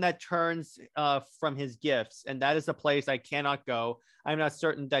 one that turns from his gifts, and that is a place I cannot go. I'm not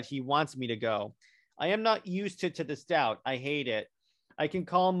certain that he wants me to go. I am not used to this doubt. I hate it. I can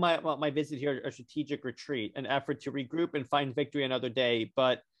call my visit here a strategic retreat, an effort to regroup and find victory another day.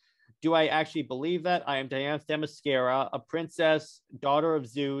 But do I actually believe that? I am Diana Themyscira, a princess, daughter of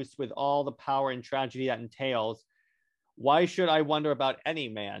Zeus, with all the power and tragedy that entails. Why should I wonder about any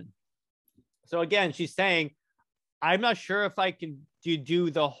man?" So again, she's saying, I'm not sure if I can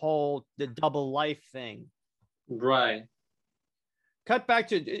do the double life thing. Right. Cut back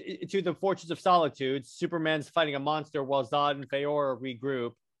to the Fortress of Solitude. Superman's fighting a monster while Zod and Faora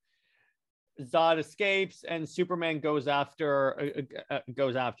regroup. Zod escapes, and Superman goes after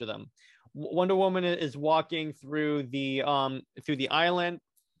them. Wonder Woman is walking through the island,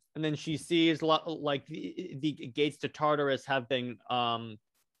 and then she sees like the gates to Tartarus have been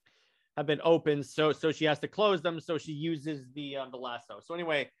opened, so she has to close them. So she uses the lasso. So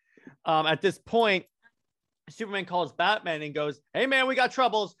anyway, at this point, Superman calls Batman and goes, "Hey man, we got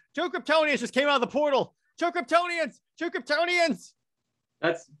troubles. 2 Kryptonians just came out of the portal. 2 Kryptonians.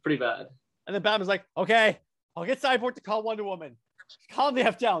 That's pretty bad." And then Batman's like, "Okay, I'll get Cyborg to call Wonder Woman. Calm the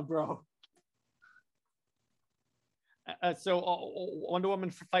F down, bro." So Wonder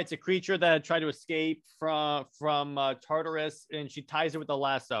Woman fights a creature that had tried to escape from Tartarus, and she ties it with a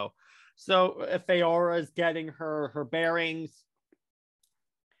lasso. So Faora is getting her bearings,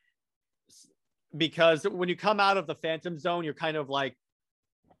 because when you come out of the Phantom Zone, you're kind of like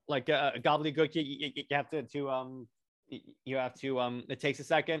a gobbledygook. You have to it takes a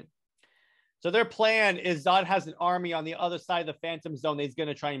second. So their plan is Zod has an army on the other side of the Phantom Zone that he's going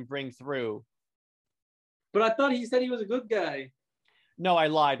to try and bring through. But I thought he said he was a good guy. No, I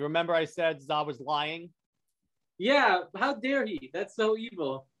lied. Remember I said Zod was lying? Yeah, how dare he? That's so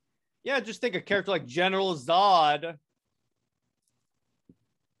evil. Yeah, just think a character like General Zod.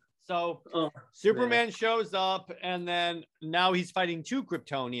 So Superman shows up, and then now he's fighting 2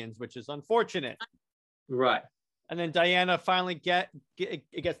 Kryptonians, which is unfortunate. Right. And then Diana finally gets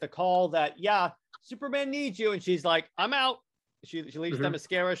the call that, yeah, Superman needs you. And she's like, I'm out. She leaves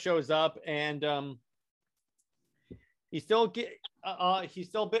Themyscira, shows up, and he's still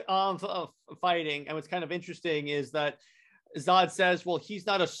fighting. And what's kind of interesting is that Zod says, well, he's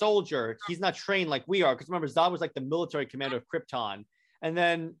not a soldier. He's not trained like we are. Because remember, Zod was like the military commander of Krypton. And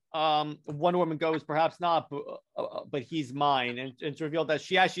then Wonder Woman goes, perhaps not, but he's mine. And it's revealed that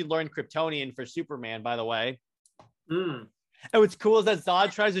she actually learned Kryptonian for Superman, by the way. And what's cool is that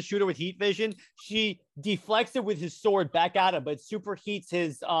Zod tries to shoot her with heat vision. She deflects it with his sword back at him, but superheats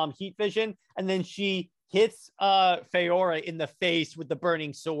his heat vision. And then she hits Faora in the face with the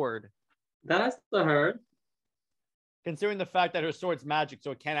burning sword. That's the hurt. Considering the fact that her sword's magic,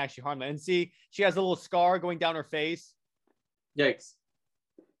 so it can't actually harm them. And see, she has a little scar going down her face. Yikes.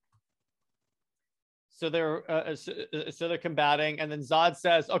 So they're combating, and then Zod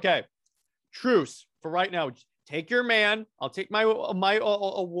says, "Okay, truce for right now. Take your man. I'll take my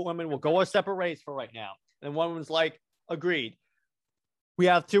woman. We'll go our separate ways for right now." And one woman's like, "Agreed. We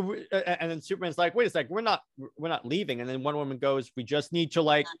have to." And then Superman's like, "Wait a sec. We're not leaving." And then one woman goes, "We just need to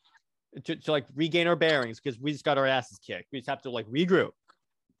like regain our bearings because we just got our asses kicked. We just have to like regroup."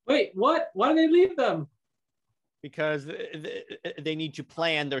 Wait, what? Why do they leave them? Because they need to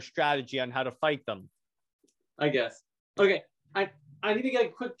plan their strategy on how to fight them. I guess. Okay, I need to get a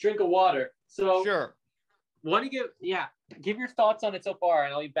quick drink of water. So sure. Want to give your thoughts on it so far,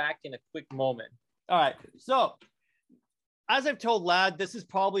 and I'll be back in a quick moment. All right. So, as I've told Lad, this is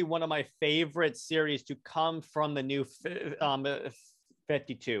probably one of my favorite series to come from the new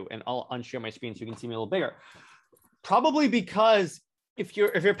 52, and I'll unshare my screen so you can see me a little bigger. Probably because if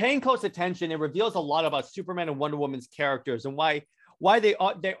you're paying close attention, it reveals a lot about Superman and Wonder Woman's characters and why they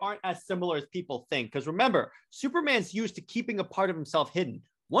aren't as similar as people think. Because remember, Superman's used to keeping a part of himself hidden.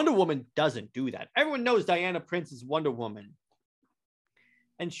 Wonder Woman doesn't do that. Everyone knows Diana Prince is Wonder Woman.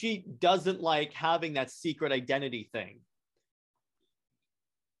 And she doesn't like having that secret identity thing.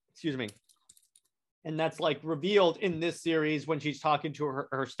 Excuse me. And that's like revealed in this series when she's talking to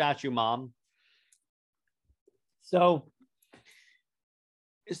her statue mom. So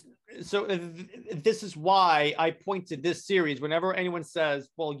this is why I point to this series whenever anyone says,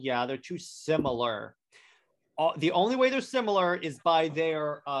 well, yeah, they're too similar. The only way they're similar is by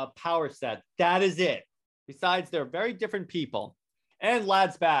their power set. That is it. Besides, they're very different people. And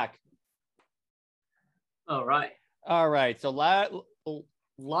Lad's back. All right. All right. So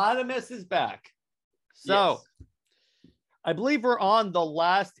Latimus is back. So yes. I believe we're on the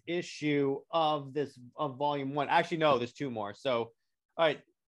last issue of volume 1. Actually, no, there's 2 more. So, all right.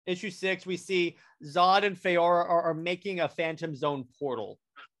 Issue 6, we see Zod and Faora are making a Phantom Zone portal.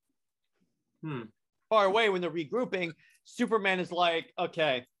 Far away when they're regrouping, Superman is like,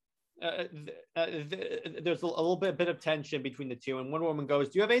 okay, there's a little bit of tension between the two. And Wonder Woman goes,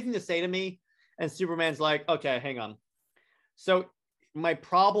 do you have anything to say to me? And Superman's like, okay, hang on. So my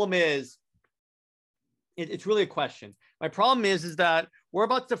problem is, it's really a question. My problem is that we're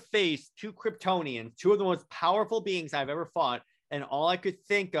about to face 2 Kryptonians, 2 of the most powerful beings I've ever fought. And all I could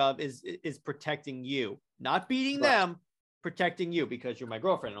think of is protecting you, not beating them, protecting you because you're my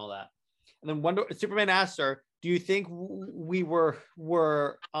girlfriend and all that. And then Superman asks her, do you think we were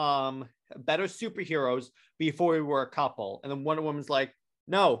better superheroes before we were a couple? And then Wonder Woman's like,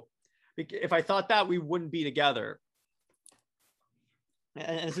 no, if I thought that, we wouldn't be together.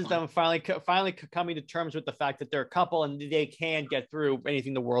 And this is them finally coming to terms with the fact that they're a couple and they can get through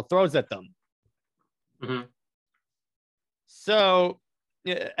anything the world throws at them. Mm-hmm. So,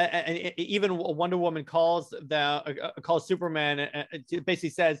 and even Wonder Woman calls Superman, and basically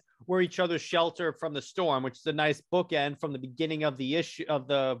says we're each other's shelter from the storm, which is a nice bookend from the beginning of the issue of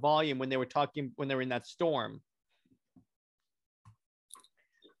the volume when they were in that storm.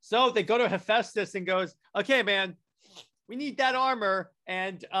 So they go to Hephaestus and goes, okay, man, we need that armor.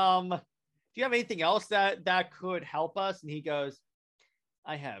 And do you have anything else that could help us? And he goes,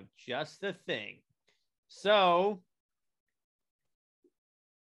 I have just the thing. So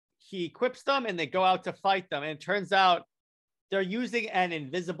he equips them and they go out to fight them. And it turns out they're using an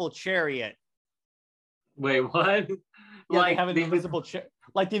invisible chariot. Wait, what? Yeah, like they have an invisible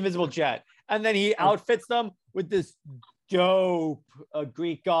like the invisible jet. And then he outfits them with this dope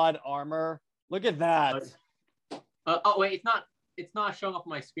Greek god armor. Look at that. Oh wait, it's not showing up on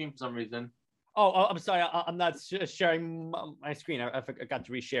my screen for some reason. Oh, I'm sorry. I'm not sharing my screen. I forgot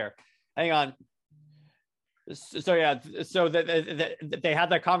to reshare. Hang on. So yeah, so they have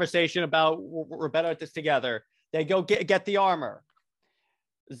that conversation about we're better at this together. They go get the armor.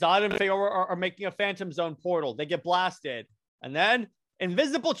 Zod and Faora are making a Phantom Zone portal. They get blasted, and then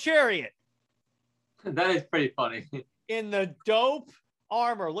invisible chariot. That is pretty funny. In the dope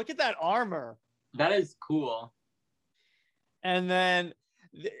armor. Look at that armor. That is cool. And then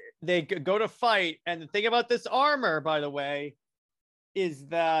they go to fight. And the thing about this armor, by the way, is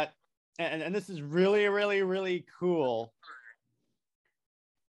that, and this is really, really, really cool.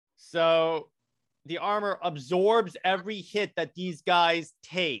 So the armor absorbs every hit that these guys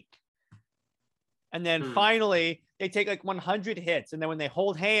take. And then finally, they take like 100 hits. And then when they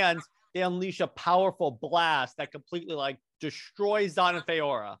hold hands, they unleash a powerful blast that completely like destroys Zod and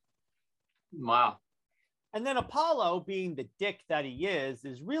Faora. Wow. And then Apollo, being the dick that he is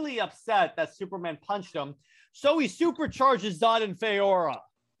really upset that Superman punched him. So he supercharges Zod and Faora.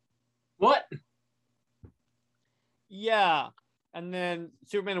 What? Yeah. and then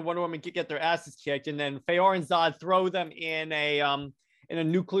Superman and Wonder Woman get their asses kicked, and then Faor and Zod throw them in a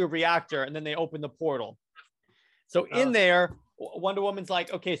nuclear reactor, and then they open the portal. So in there, Wonder Woman's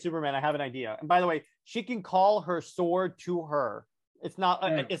like, okay, Superman, I have an idea. And by the way, she can call her sword to her. It's not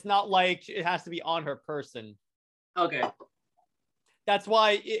like it has to be on her person. Okay. That's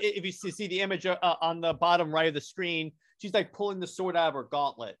why if you see the image on the bottom right of the screen, she's like pulling the sword out of her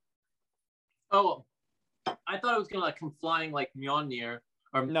gauntlet. Oh, I thought it was gonna like come flying like Mjolnir.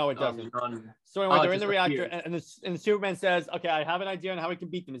 Or, no, it doesn't. So anyway, they're in the reactor, and the Superman says, okay, I have an idea on how we can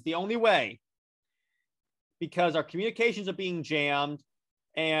beat them. It's the only way. Because our communications are being jammed,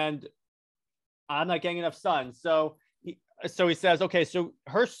 and I'm not getting enough sun. So he says, okay, so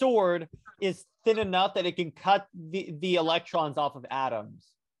her sword is thin enough that it can cut the electrons off of atoms.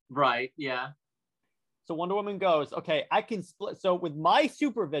 Right, yeah. So Wonder Woman goes, okay, I can split. So with my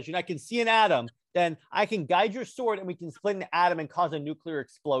supervision, I can see an atom. Then I can guide your sword, and we can split an atom and cause a nuclear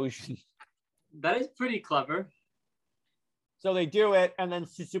explosion. That is pretty clever. So they do it, and then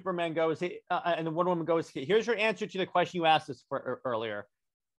Superman goes, and the Wonder Woman goes, here's your answer to the question you asked us for earlier.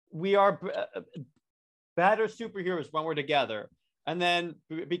 We are better superheroes when we're together. And then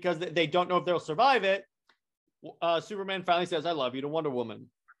because they don't know if they'll survive it, Superman finally says, I love you to Wonder Woman.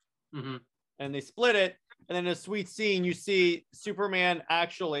 Mm-hmm. And they split it. And then in a sweet scene, you see Superman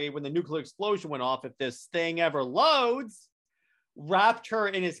actually, when the nuclear explosion went off, if this thing ever loads, wrapped her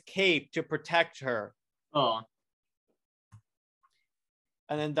in his cape to protect her. Oh.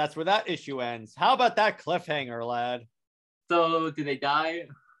 And then that's where that issue ends. How about that cliffhanger, lad? So did they die?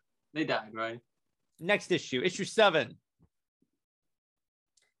 They died, right? Next issue, issue 7.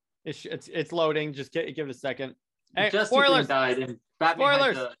 It's loading. Just give it a second. Hey, just spoilers. Died, and Batman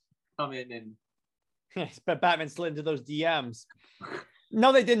spoilers. Had to come in and. But Batman slid into those DMs.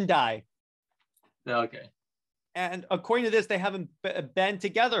 No, they didn't die. Okay. And according to this, they haven't been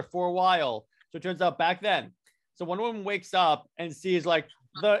together for a while. So it turns out back then. So Wonder Woman wakes up and sees like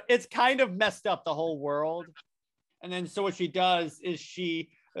it's kind of messed up the whole world. And then so what she does is she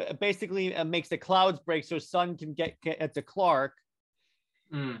basically makes the clouds break so sun can get to Clark.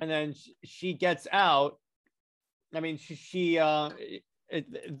 And then she gets out. I mean, he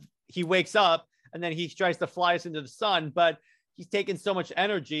wakes up and then he tries to fly us into the sun, but he's taken so much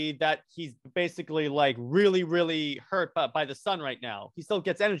energy that he's basically like really, really hurt by the sun right now. He still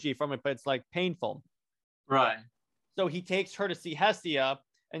gets energy from it, but it's like painful. Right. So he takes her to see Hestia,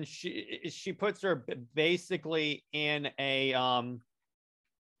 and she puts her basically in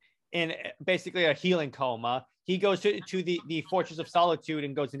basically a healing coma. He goes to the Fortress of Solitude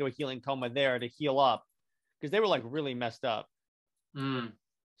and goes into a healing coma there to heal up because they were like really messed up.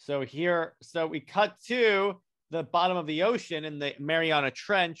 So we cut to the bottom of the ocean in the Mariana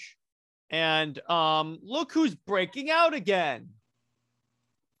Trench, and look who's breaking out again.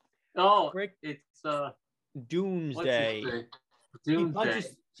 Oh, it's Doomsday. Doomsday.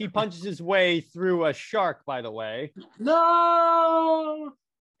 He punches his way through a shark, by the way. No!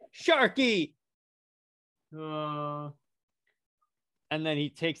 Sharky! And then he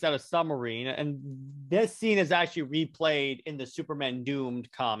takes out a submarine. And this scene is actually replayed in the Superman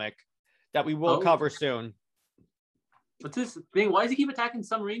Doomed comic that we will cover soon. What's this thing? Why does he keep attacking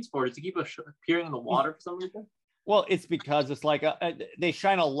submarines for? Does he keep appearing in the water for some reason? Well, it's because it's like they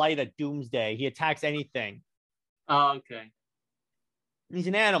shine a light at Doomsday. He attacks anything. Oh, okay. He's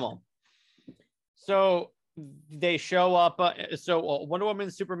an animal. So they show up. So Wonder Woman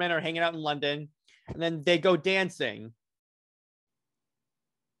and Superman are hanging out in London, and then they go dancing.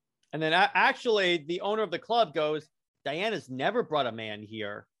 And then actually, the owner of the club goes, Diana's never brought a man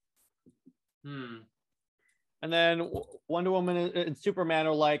here. And then Wonder Woman and Superman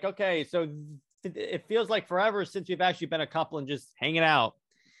are like, okay, so it feels like forever since we've actually been a couple and just hanging out.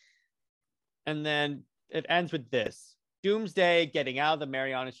 And then it ends with this. Doomsday getting out of the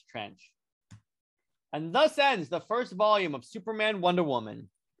Marianas Trench. And thus ends the first volume of Superman Wonder Woman.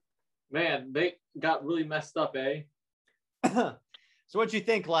 Man, they got really messed up, eh? So what'd you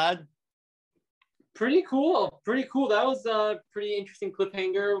think, lad? Pretty cool. That was a pretty interesting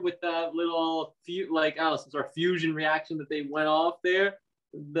cliffhanger with that little fusion reaction that they went off there.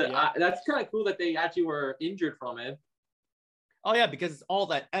 That's kind of cool that they actually were injured from it. Oh yeah, because it's all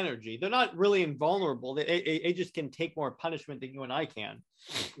that energy. They're not really invulnerable. They just can take more punishment than you and I can.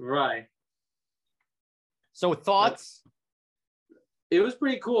 Right. So thoughts? It was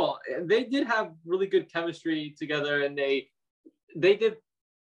pretty cool. They did have really good chemistry together, and they did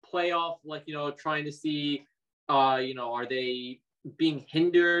play off trying to see, are they being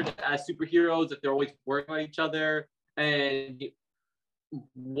hindered as superheroes if they're always working on each other, and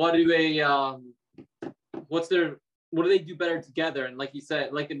what do they what's their what do they do better together? And like you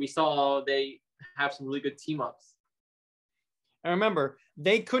said, like we saw, they have some really good team ups. And remember,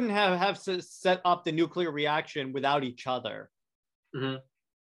 they couldn't have set up the nuclear reaction without each other. Mm-hmm.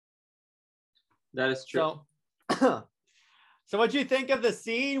 That is true. So what do you think of the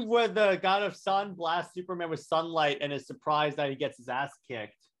scene where the God of Sun blasts Superman with sunlight and is surprised that he gets his ass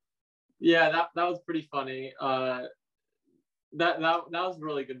kicked? Yeah, that was pretty funny. That was a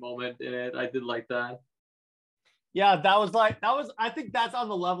really good moment in it. I did like that. Yeah, that was I think that's on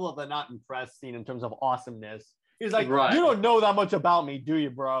the level of the not impressed scene in terms of awesomeness. He's like, right. You don't know that much about me, do you,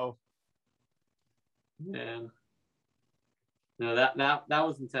 bro? Man. No, that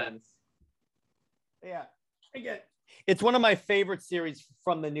was intense. Yeah. Again, it's one of my favorite series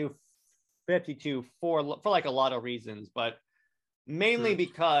from the new 52 for like a lot of reasons, but mainly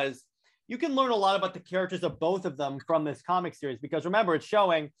because you can learn a lot about the characters of both of them from this comic series. Because remember, it's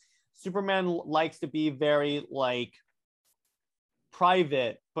showing Superman likes to be very like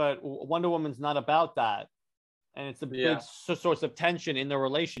private, but Wonder Woman's not about that. And it's a big source of tension in their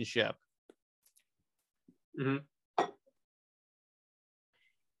relationship. Mm-hmm.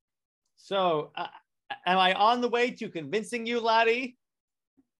 So, am I on the way to convincing you, laddie?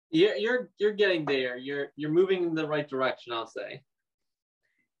 Yeah, you're getting there. You're moving in the right direction, I'll say.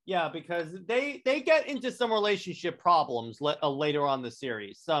 Yeah, because they get into some relationship problems later on in the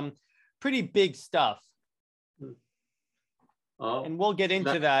series. Some pretty big stuff. Oh, and we'll get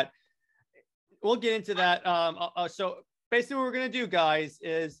into that. We'll get into that. So basically what we're going to do, guys,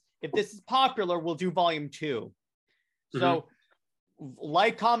 is if this is popular, we'll do volume 2. So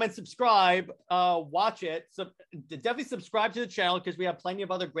like, comment, subscribe, watch it. So definitely subscribe to the channel because we have plenty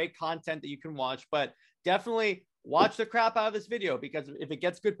of other great content that you can watch, but definitely watch the crap out of this video because if it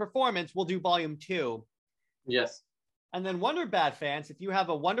gets good performance, we'll do volume 2. Yes. And then Wonder Bat fans, if you have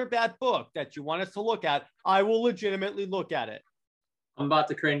a Wonder Bat book that you want us to look at, I will legitimately look at it. I'm about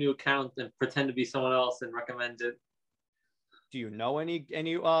to create a new account and pretend to be someone else and recommend it. Do you know any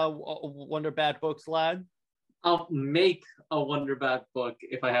Wonder Bat books, lad? I'll make a Wonder Bat book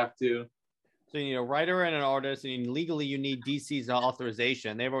if I have to. So you need a writer and an artist, and legally you need DC's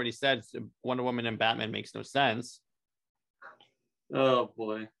authorization. They've already said Wonder Woman and Batman makes no sense. Oh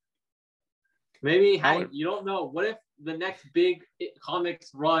boy. Maybe you don't know. What if the next big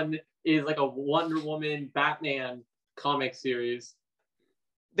comics run is like a Wonder Woman Batman comic series?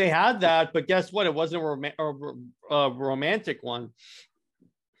 They had that, but guess what? It wasn't a romantic one.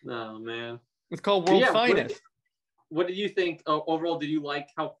 Oh man, it's called World's Finest. What did you think overall? Did you like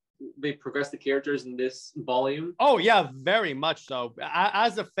how they progressed the characters in this volume? Oh yeah, very much so.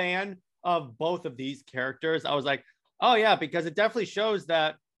 As a fan of both of these characters, I was like, oh yeah, because it definitely shows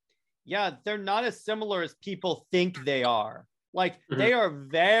that, yeah, they're not as similar as people think they are. Like they are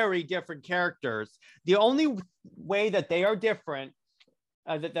very different characters. The only way that they are different,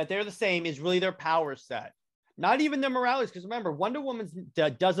 that they're the same, is really their power set. Not even their moralities, because remember, Wonder Woman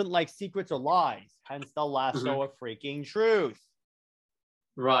doesn't like secrets or lies, hence the lasso of freaking truth.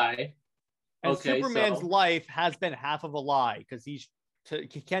 Right. And Superman's life has been half of a lie because he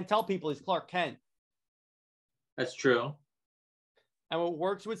can't tell people he's Clark Kent. That's true. And what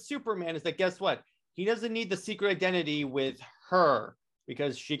works with Superman is that, guess what? He doesn't need the secret identity with her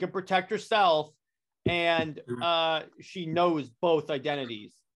because she can protect herself and she knows both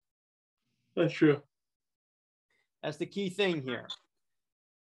identities. That's true. That's the key thing here.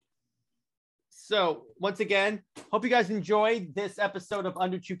 So once again, hope you guys enjoyed this episode of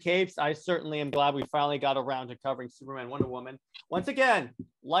Under Two Capes. I certainly am glad we finally got around to covering Superman, Wonder Woman. Once again,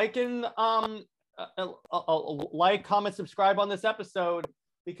 like, comment, subscribe on this episode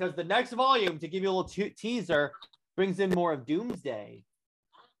because the next volume, to give you a little teaser, brings in more of Doomsday.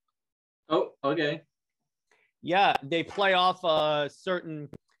 Oh, okay. Yeah, they play off a certain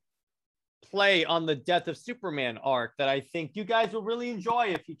play on the Death of Superman arc that I think you guys will really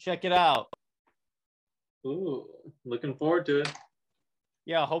enjoy if you check it out. Ooh, looking forward to it.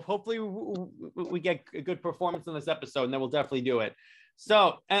 Yeah, hopefully we get a good performance in this episode, and then we'll definitely do it.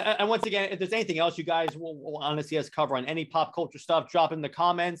 So, and once again, if there's anything else you guys will want to see us cover on any pop culture stuff, drop in the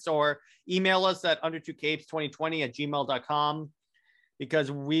comments or email us at under2capes2020@gmail.com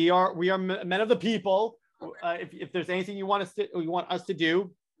because we are men of the people. If there's anything you want us to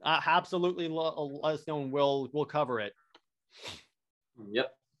do, absolutely let us know and we'll cover it.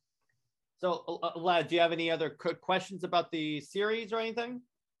 Yep. So, Lad, do you have any other questions about the series or anything?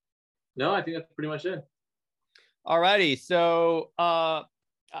 No, I think that's pretty much it. Alrighty, so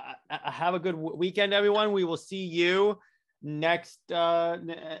have a good weekend, everyone. We will see you next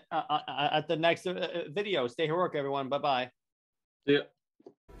at the next video. Stay heroic, everyone. Bye-bye. See ya.